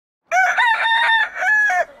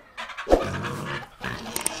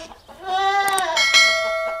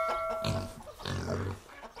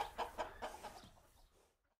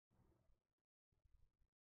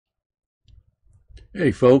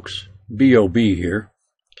Hey folks, B.O.B here.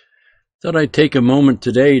 Thought I'd take a moment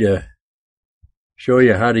today to show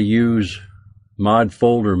you how to use Mod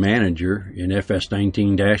Folder Manager in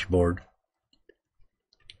FS19 dashboard.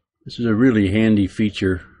 This is a really handy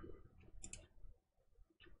feature.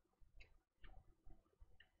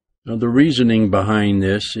 Now, the reasoning behind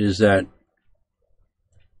this is that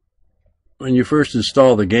when you first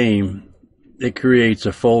install the game, it creates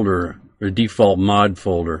a folder, or default mod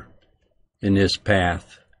folder, in this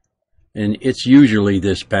path, and it's usually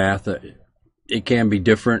this path. It can be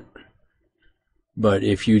different, but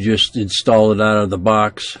if you just install it out of the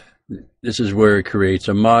box, this is where it creates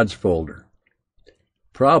a mods folder.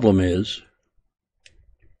 Problem is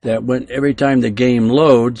that every time the game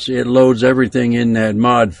loads, it loads everything in that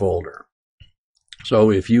mod folder. So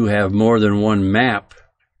if you have more than one map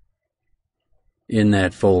in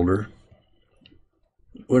that folder,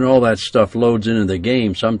 when all that stuff loads into the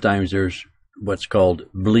game, sometimes there's what's called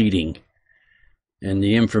bleeding, and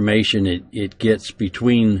the information it gets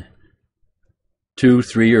between 2,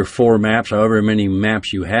 3, or 4 maps, however many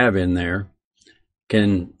maps you have in there,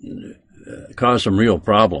 can cause some real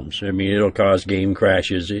problems. I mean, it'll cause game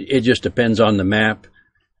crashes. It just depends on the map,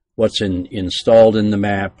 what's installed in the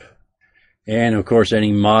map, and of course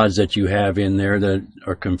any mods that you have in there that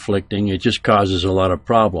are conflicting. It just causes a lot of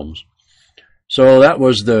problems. So that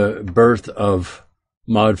was the birth of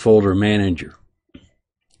Mod Folder Manager.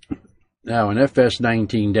 Now in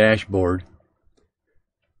FS19 dashboard,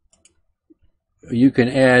 you can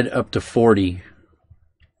add up to 40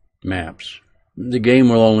 maps. The game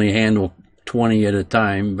will only handle 20 at a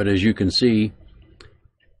time, but as you can see,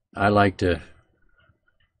 I like to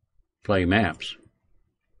play maps.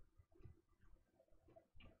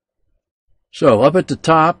 So up at the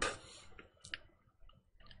top,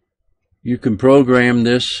 you can program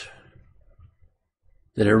this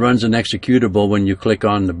that it runs an executable when you click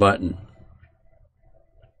on the button.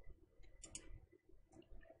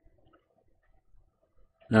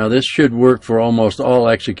 Now this should work for almost all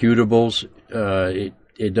executables.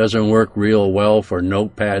 It doesn't work real well for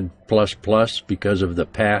Notepad++ because of the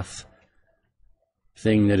path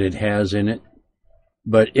thing that it has in it,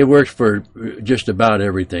 but it works for just about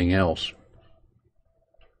everything else.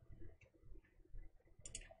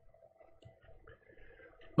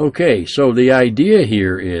 Okay, so the idea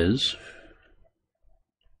here is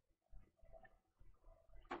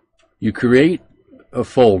you create a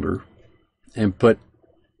folder and put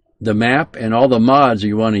the map and all the mods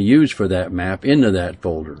you want to use for that map into that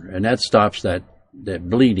folder, and that stops that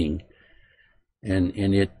bleeding, and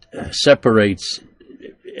it separates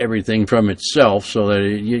everything from itself, so that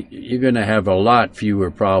you're going to have a lot fewer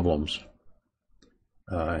problems,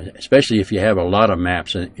 especially if you have a lot of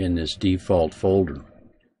maps in this default folder.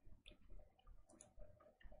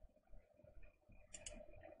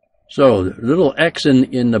 So the little X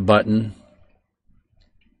in the button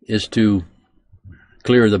is to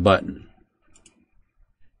clear the button.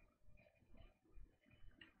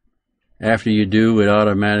 After you do, it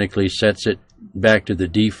automatically sets it back to the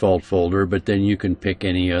default folder, but then you can pick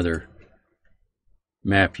any other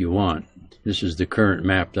map you want. This is the current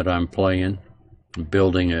map that I'm playing. I'm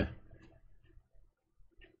building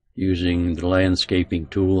using the landscaping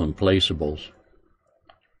tool and placeables.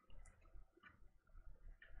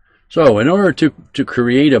 So in order to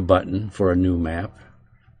create a button for a new map,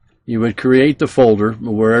 you would create the folder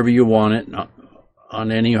wherever you want it on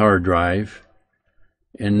any hard drive,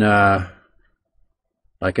 and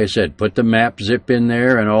like I said, put the map zip in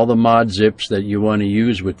there and all the mod zips that you want to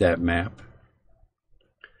use with that map,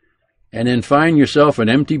 and then find yourself an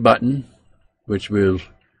empty button, which is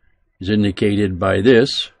indicated by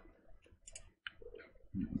this.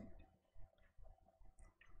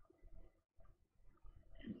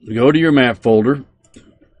 Go to your map folder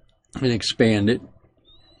and expand it.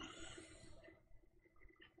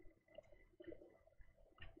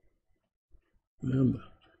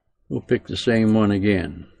 We'll pick the same one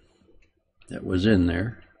again that was in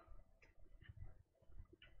there.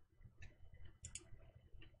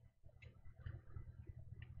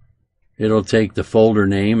 It'll take the folder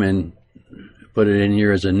name and put it in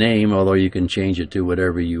here as a name, although you can change it to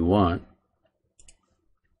whatever you want.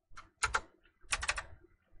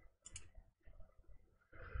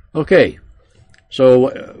 Okay, so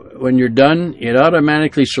when you're done, it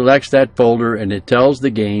automatically selects that folder and it tells the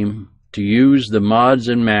game to use the mods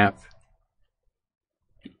and map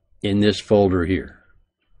in this folder here.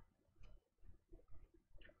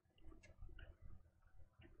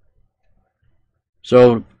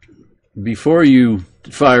 So before you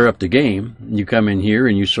fire up the game, you come in here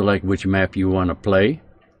and you select which map you want to play,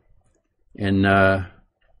 and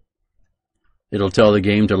It'll tell the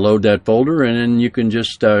game to load that folder, and then you can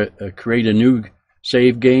just create a new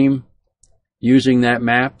save game using that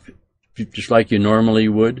map, just like you normally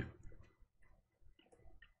would.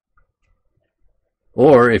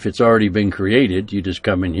 Or if it's already been created, you just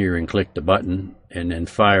come in here and click the button and then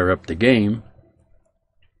fire up the game.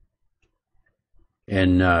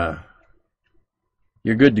 And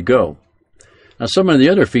you're good to go. Now, some of the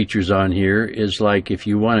other features on here is like if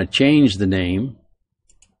you want to change the name,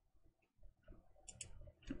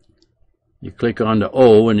 you click on the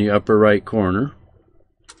O in the upper right corner,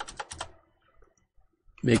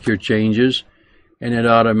 make your changes, and it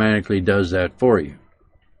automatically does that for you.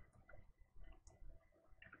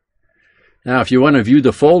 Now, if you want to view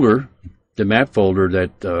the folder, the map folder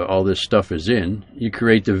that all this stuff is in, you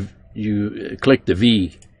click the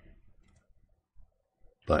V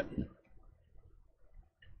button.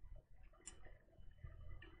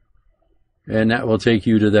 And that will take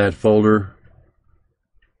you to that folder.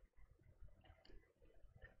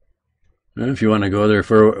 And if you want to go there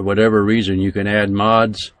for whatever reason, you can add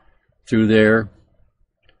mods through there.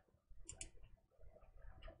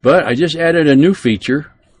 But I just added a new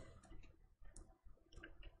feature,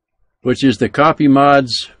 which is the copy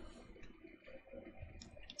mods.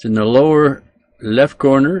 It's in the lower left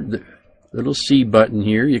corner, the little C button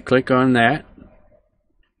here. You click on that.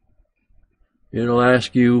 It'll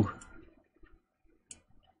ask you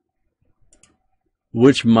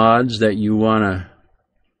which mods that you want to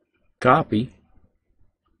copy.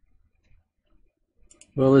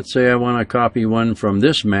 Well, let's say I want to copy one from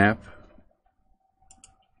this map.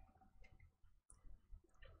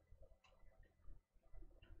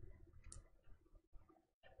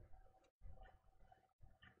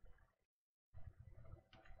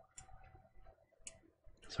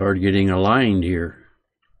 It's hard getting aligned here.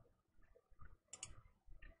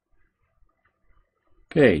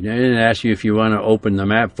 Okay, now it asks you if you want to open the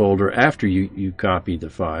map folder after you copy the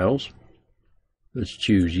files. Let's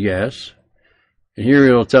choose yes. And here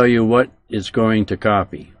it'll tell you what it's going to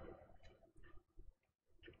copy.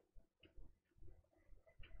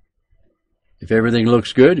 If everything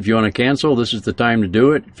looks good, if you want to cancel, this is the time to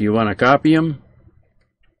do it. If you want to copy them,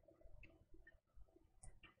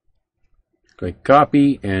 click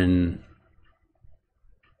copy and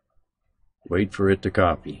wait for it to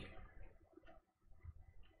copy.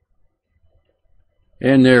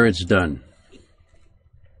 And there it's done.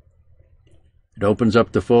 It opens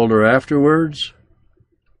up the folder afterwards,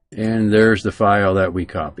 and there's the file that we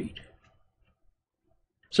copied.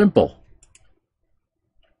 Simple.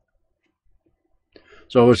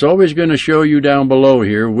 So it's always going to show you down below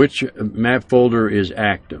here which map folder is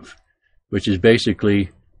active, which is basically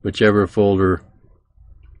whichever folder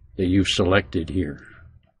that you've selected here.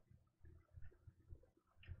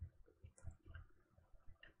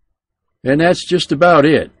 And that's just about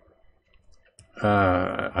it.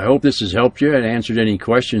 I hope this has helped you and answered any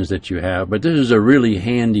questions that you have, but this is a really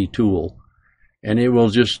handy tool, and it will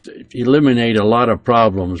just eliminate a lot of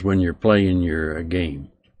problems when you're playing your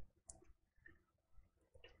game.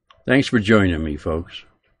 Thanks for joining me, folks.